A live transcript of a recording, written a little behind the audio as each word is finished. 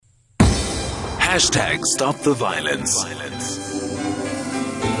Hashtag Stop the Violence.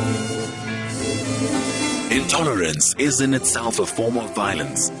 Intolerance is in itself a form of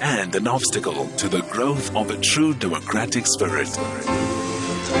violence and an obstacle to the growth of a true democratic spirit.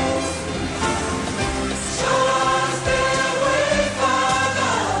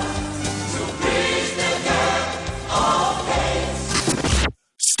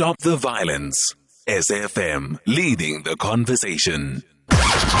 Stop the Violence. SFM leading the conversation.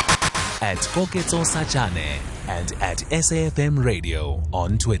 At Koketso Sachane and at SAFM Radio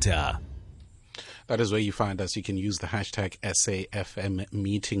on Twitter. That is where you find us. You can use the hashtag SAFM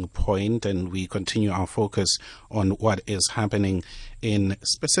meeting point, and we continue our focus on what is happening in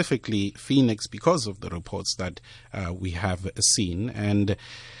specifically Phoenix because of the reports that we have seen. And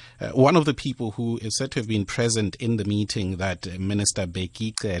one of the people who is said to have been present in the meeting that Minister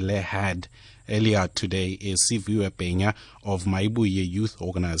Benya had earlier today is Siviwe Benya of Mabuyi Youth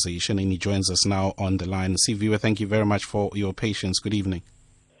Organization, and he joins us now on the line. Siviwe, thank you very much for your patience. Good evening.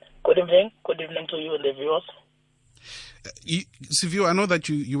 Good evening. Good evening to you and the viewers. Siviwe, I know that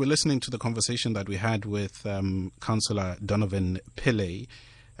you were listening to the conversation that we had with Councillor Donovan Pillay.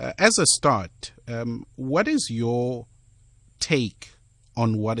 As a start, what is your take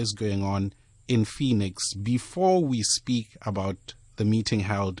on what is going on in Phoenix before we speak about the meeting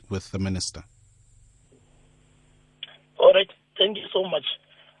held with the minister? All right. Thank you so much.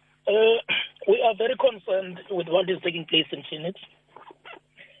 We are very concerned with what is taking place in Phoenix.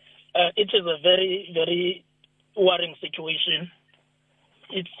 It is a very, very worrying situation.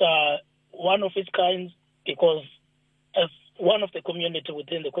 It's one of its kind because as one of the community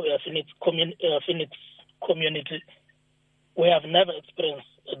within the Phoenix community, we have never experienced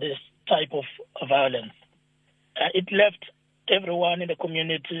this type of violence. It left everyone in the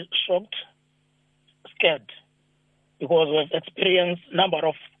community shocked, scared, because we've experienced a number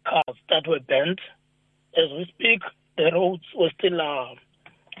of cars that were burned. As we speak, the roads were still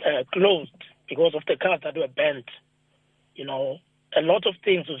closed because of the cars that were burned. You know, a lot of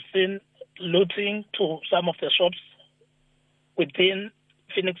things we've seen, looting to some of the shops within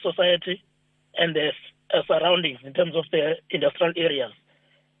Phoenix society and the surroundings in terms of the industrial areas.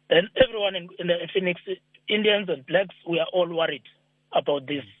 Then everyone in the Phoenix, Indians and blacks, we are all worried about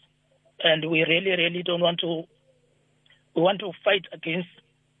this. And we really, really don't want to, we want to fight against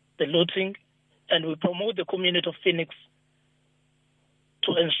the looting, and we promote the community of Phoenix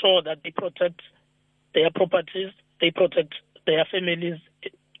to ensure that they protect their properties, they protect their families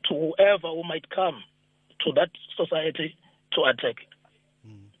to whoever who might come to that society to attack.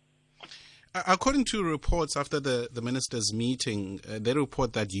 According to reports after the minister's meeting, they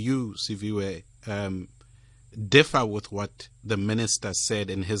report that you, Siviwe, differ with what the minister said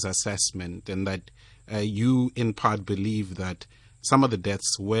in his assessment, and that you in part believe that some of the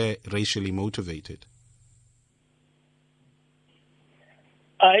deaths were racially motivated.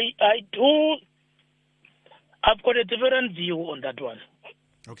 I do. I've got a different view on that one.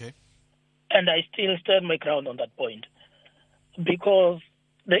 Okay. And I still stand my ground on that point. Because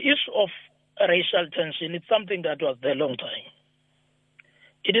the issue of racial tension is something that was there a long time.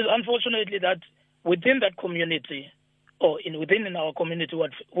 It is unfortunately that within that community, or within our community,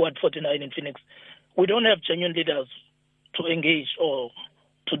 Ward 49 in Phoenix, we don't have genuine leaders to engage or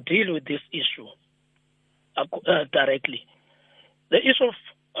to deal with this issue directly. The issue of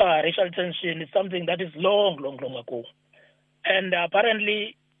racial tension is something that is long ago. And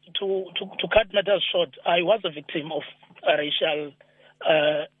apparently, to cut matters short, I was a victim of a racial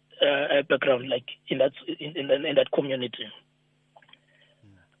background, like in that community.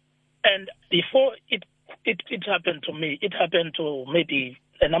 And before it happened to me, it happened to maybe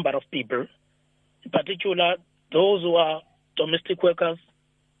a number of people, in particular those who are domestic workers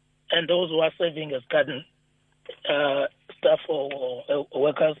and those who are serving as garden staff or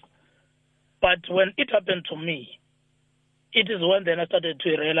workers. But when it happened to me, it is when then I started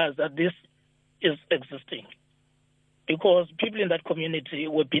to realize that this is existing. Because people in that community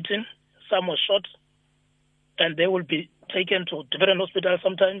were beaten, some were shot, and they will be taken to different hospitals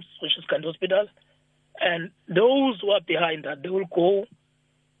sometimes, which is Kandi Hospital. And those who are behind that, they will go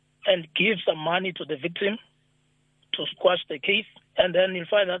and give some money to the victim to squash the case. And then you'll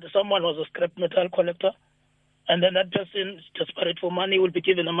find that someone was a scrap metal collector. And then that person is desperate for money, will be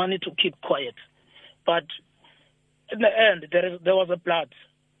given the money to keep quiet. But in the end, there was a plot.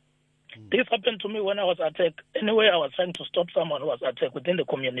 This happened to me when I was attacked. Anyway, I was trying to stop someone who was attacked within the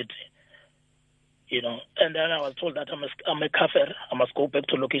community. You know, and then I was told that I'm a kafir. I must go back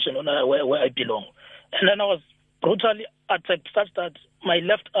to location where I belong. And then I was brutally attacked such that my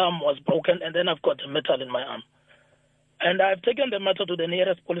left arm was broken, and then I've got a metal in my arm. And I've taken the matter to the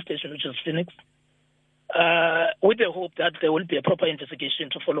nearest police station, which is Phoenix. with the hope that there will be a proper investigation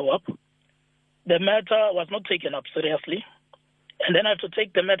to follow up. The matter was not taken up seriously. And then I have to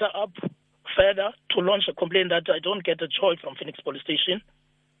take the matter up further to launch a complaint that I don't get a joy from Phoenix Police Station.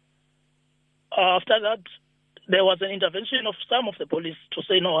 After that, there was an intervention of some of the police to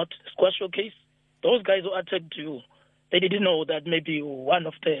say, no, what, squash your case. Those guys who attacked you, they didn't know that maybe you're one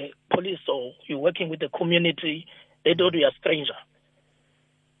of the police or you're working with the community. They thought you're a stranger.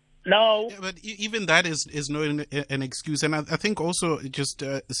 Now, yeah, but even that is not an excuse. And I think also just,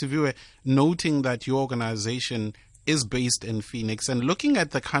 Siviwe, noting that your organization is based in Phoenix and looking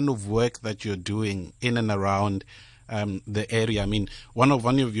at the kind of work that you're doing in and around the area. I mean, one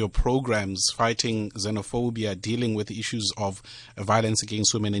of your programs fighting xenophobia, dealing with issues of violence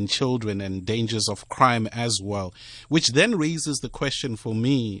against women and children and dangers of crime as well, which then raises the question for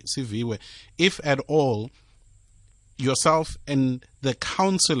me, Siviwe, if at all, yourself and the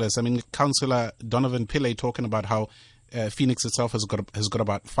councillors, I mean, Councillor Donovan Pillay talking about how Phoenix itself has got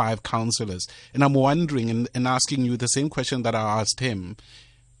about 5 councillors. And I'm wondering and asking you the same question that I asked him,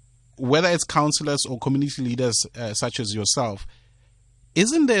 whether it's councillors or community leaders such as yourself,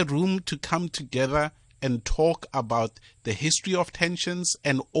 isn't there room to come together and talk about the history of tensions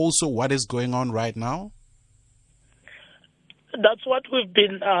and also what is going on right now? That's what we've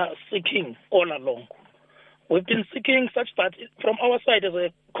been seeking all along. We've been seeking such that from our side as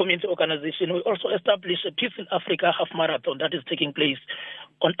a community organization, we also establish a Peace in Africa half marathon that is taking place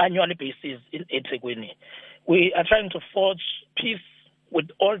on annual basis in eThekwini. We are trying to forge peace with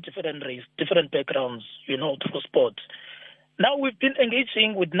all different races, different backgrounds, for sport. Now we've been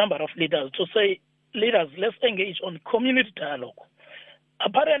engaging with a number of leaders to say, leaders, let's engage on community dialogue.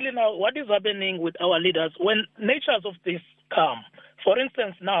 Apparently now, what is happening with our leaders, when natures of this come, for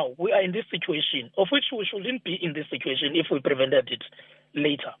instance, now we are in this situation, of which we shouldn't be in this situation if we prevented it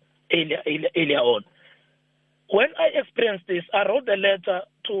earlier on. When I experienced this, I wrote a letter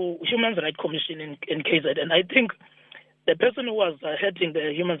to Human Rights Commission in KZ, and I think the person who was heading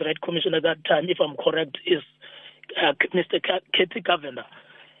the Human Rights Commission at that time, if I'm correct, is Mr. Katie Cavender.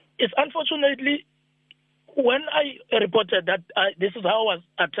 It's unfortunately, when I reported that this is how I was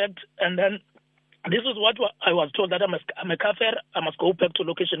attacked, and then this is what I was told, that I'm a kafir, I must go back to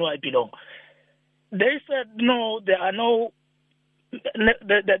location where I belong. They said, no, there are no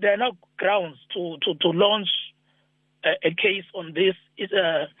grounds to launch a case on this. It's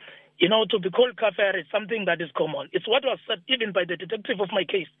to be called kafir is something that is common. It's what was said even by the detective of my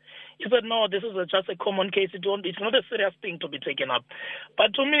case. He said, no, this is just a common case. It's not a serious thing to be taken up.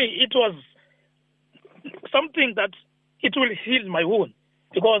 But to me, it was something that it will heal my wound,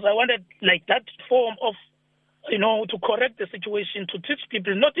 because I wanted like that form of, to correct the situation, to teach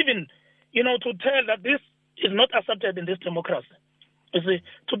people, not even, to tell that this is not accepted in this democracy. You see,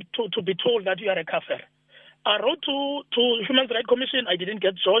 to be told that you are a kafir. I wrote to Human Rights Commission. I didn't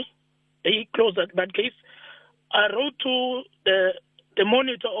get joy. They closed that case. I wrote to the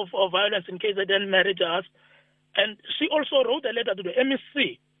monitor of violence in KZN, Mary Jas, and she also wrote a letter to the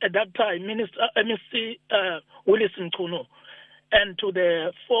MEC at that time, MEC Willison Kuno, and to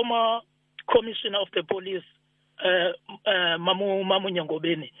the former commissioner of the police, Mamu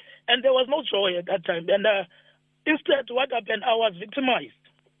Nyangobeni. And there was no joy at that time. And instead, what happened, I was victimized.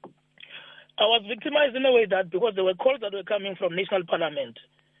 I was victimized in a way that because there were calls that were coming from National Parliament,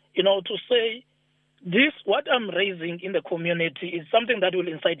 to say this, what I'm raising in the community is something that will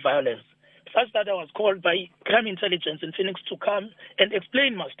incite violence. Such that I was called by crime intelligence in Phoenix to come and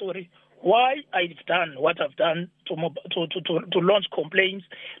explain my story, why I've done what I've done to launch complaints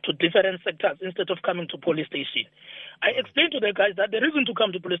to different sectors instead of coming to police station. I explained to the guys that the reason to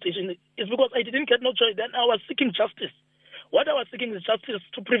come to police station is because I didn't get no choice. Then I was seeking justice. What I was seeking is justice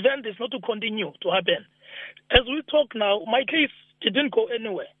to prevent this not to continue to happen. As we talk now, my case didn't go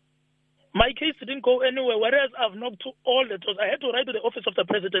anywhere. My case didn't go anywhere, whereas I've knocked to all the doors. I had to write to the office of the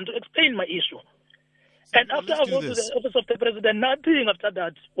president to explain my issue. And after I wrote to the office of the president, nothing after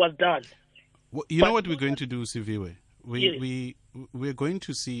that was done. Well, know what we're going to do, Siviwe? We're going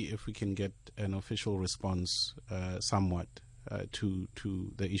to see if we can get an official response somewhat to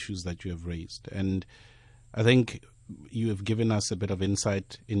the issues that you have raised. And I think you have given us a bit of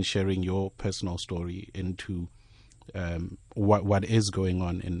insight in sharing your personal story into what is going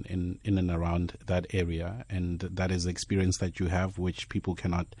on in and around that area, and that is the experience that you have, which people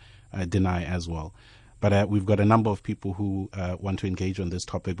cannot deny as well. But we've got a number of people who want to engage on this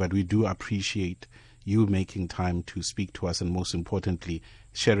topic, but we do appreciate you making time to speak to us, and most importantly,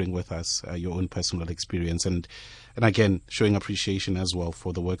 sharing with us your own personal experience, and again, showing appreciation as well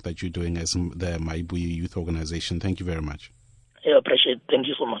for the work that you're doing as the Mabuyi Youth Organization. Thank you very much. I appreciate it. Thank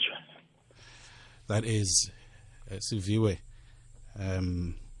you so much. That is Siviwe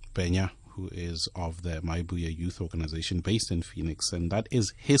Benya, who is of the Mabuyi youth organization based in Phoenix, and that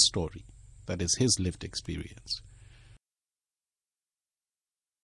is his story. That is his lived experience.